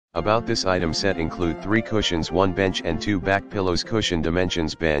About this item set include 3 cushions, 1 bench and 2 back pillows. Cushion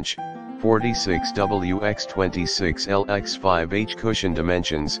dimensions: bench 46W×26L×5H. Cushion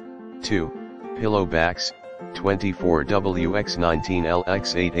dimensions: 2. Pillow backs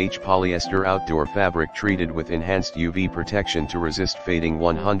 24W×19L×8H. Polyester outdoor fabric treated with enhanced UV protection to resist fading.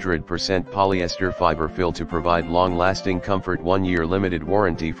 100% polyester fiber fill to provide long-lasting comfort. 1-year limited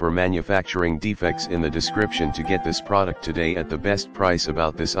warranty for manufacturing defects. In the description to get this product today at the best price.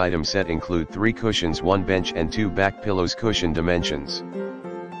 About this item set include 3 cushions, 1 bench and 2 back pillows. Cushion dimensions: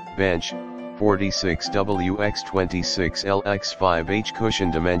 bench 46W×26L×5H.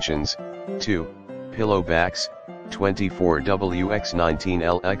 Cushion dimensions: 2. Pillow backs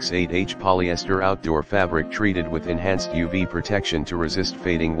 24W×19L×8H. Polyester outdoor fabric treated with enhanced UV protection to resist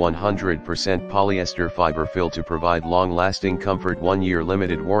fading. 100% polyester fiber fill to provide long-lasting comfort. 1-year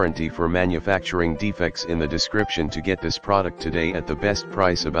limited warranty for manufacturing defects. In the description to get this product today at the best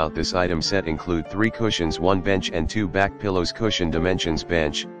price. About this item set include 3 cushions, 1 bench and 2 back pillows. Cushion dimensions: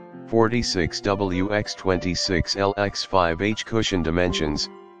 bench 46W×26L×5H. Cushion dimensions: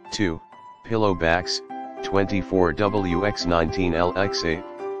 2. Pillow backs 24W×19L×8H.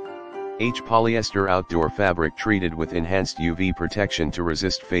 Polyester outdoor fabric treated with enhanced UV protection to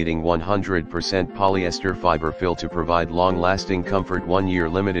resist fading. 100% polyester fiber fill to provide long-lasting comfort. 1-year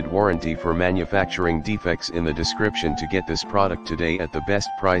limited warranty for manufacturing defects. In the description to get this product today at the best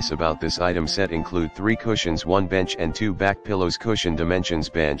price. About this item set include 3 cushions, 1 bench and 2 back pillows. Cushion dimensions: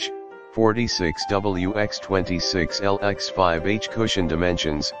 bench 46W×26L×5H. Cushion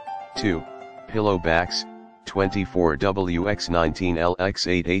dimensions: 2. Pillow backs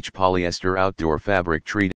 24W×19L×8H. Polyester outdoor fabric treated